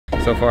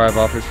So far, I have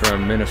offers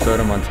from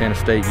Minnesota, Montana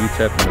State,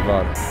 UTEP, and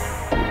Nevada.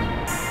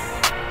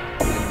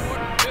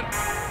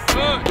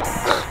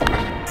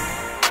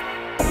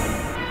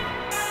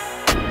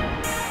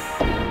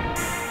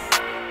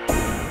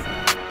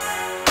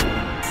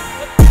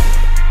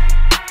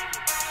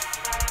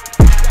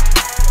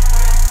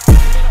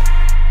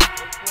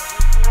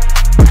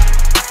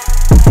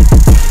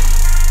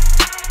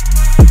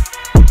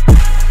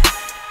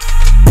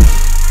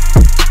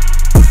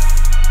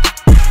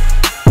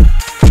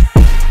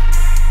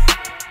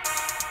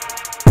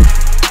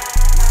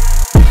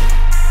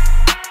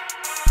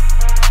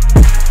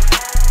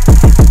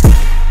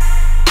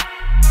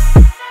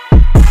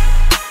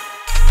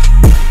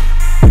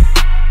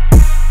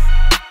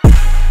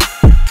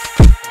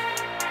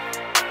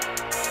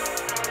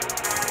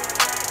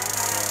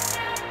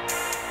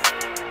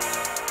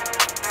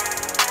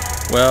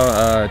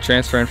 Well,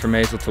 transferring from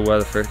Maysville to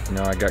Weatherford,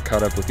 I got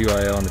caught up with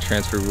UIL and the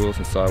transfer rules,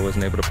 and so I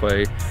wasn't able to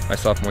play my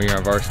sophomore year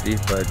on varsity.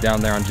 But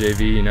down there on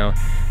JV,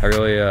 I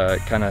really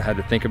kind of had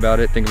to think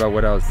about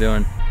what I was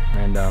doing,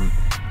 and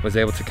was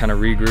able to kind of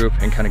regroup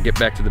and kind of get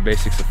back to the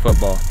basics of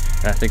football.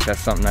 And I think that's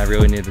something I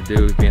really need to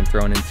do, is being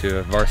thrown into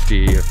a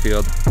varsity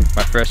field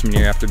my freshman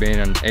year after being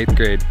in 8th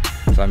grade.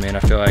 So I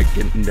feel like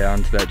getting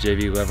down to that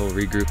JV level,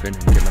 regrouping,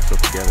 and getting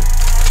myself together.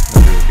 That's a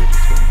really good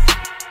experience.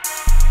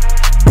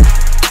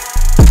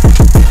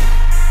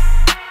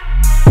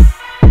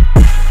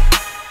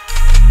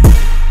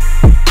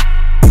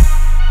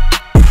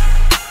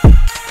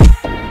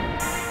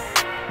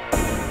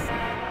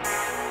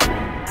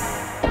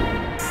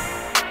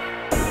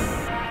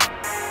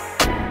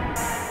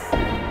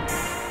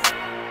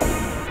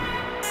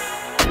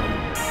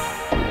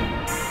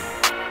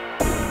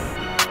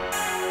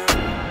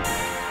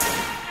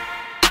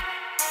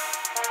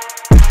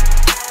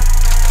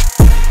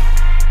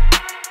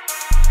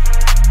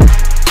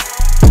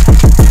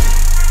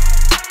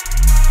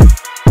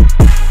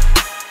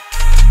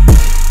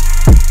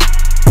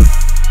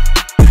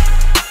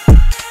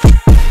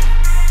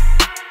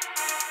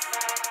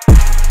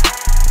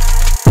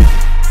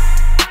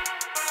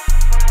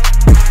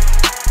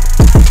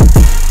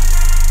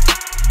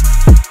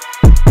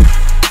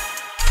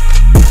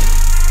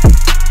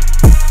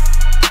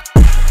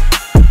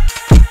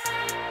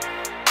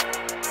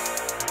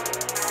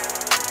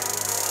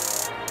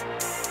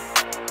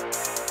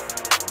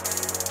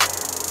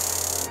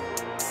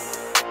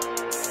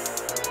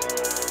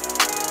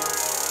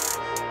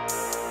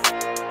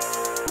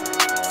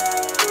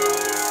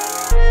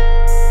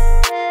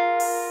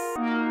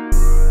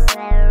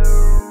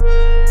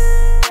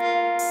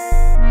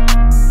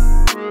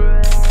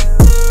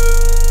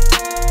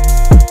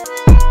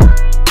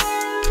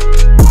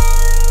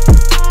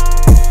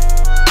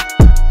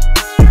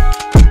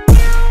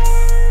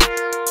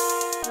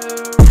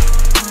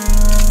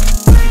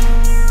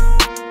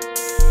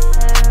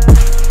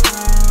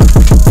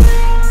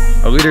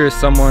 A leader is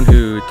someone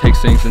who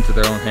takes things into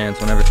their own hands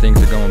whenever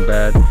things are going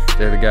bad.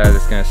 They're the guy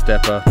that's going to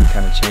step up and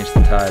kind of change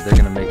the tide. They're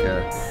going to make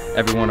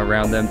everyone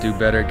around them do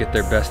better, get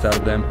their best out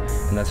of them,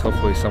 and that's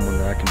hopefully someone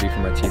that I can be for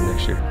my team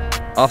next year.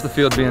 Off the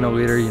field, being a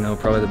leader,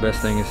 probably the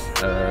best thing is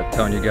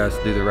telling you guys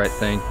to do the right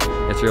thing.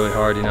 It's really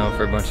hard,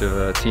 for a bunch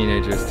of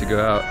teenagers to go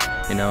out,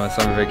 on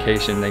summer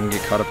vacation. They can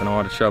get caught up in a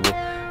lot of trouble.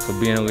 So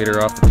being a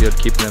leader off the field,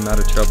 keeping them out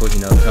of trouble,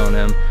 telling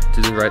them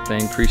to do the right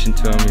thing, preaching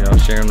to them,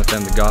 sharing with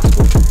them the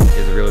gospel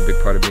is a really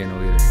big part of being a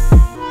leader.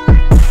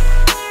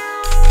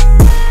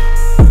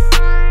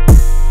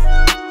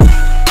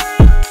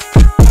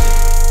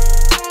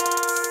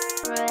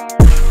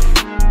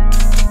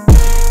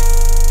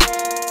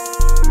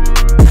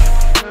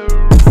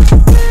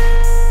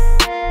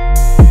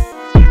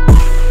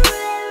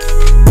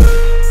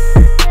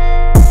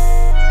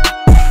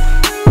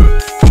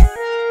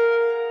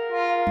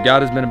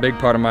 God has been a big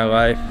part of my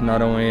life,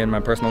 not only in my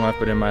personal life,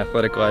 but in my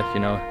athletic life.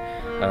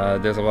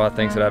 There's a lot of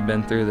things that I've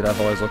been through that I've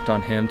always looked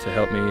on Him to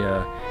help me,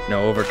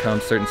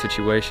 overcome certain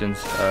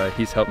situations.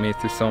 He's helped me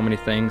through so many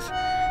things,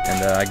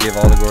 and I give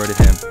all the glory to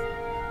Him.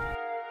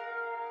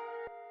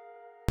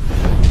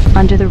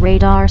 Under the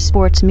Radar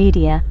Sports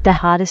Media, the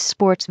hottest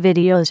sports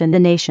videos in the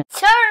nation.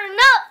 Turn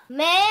up,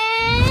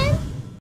 man!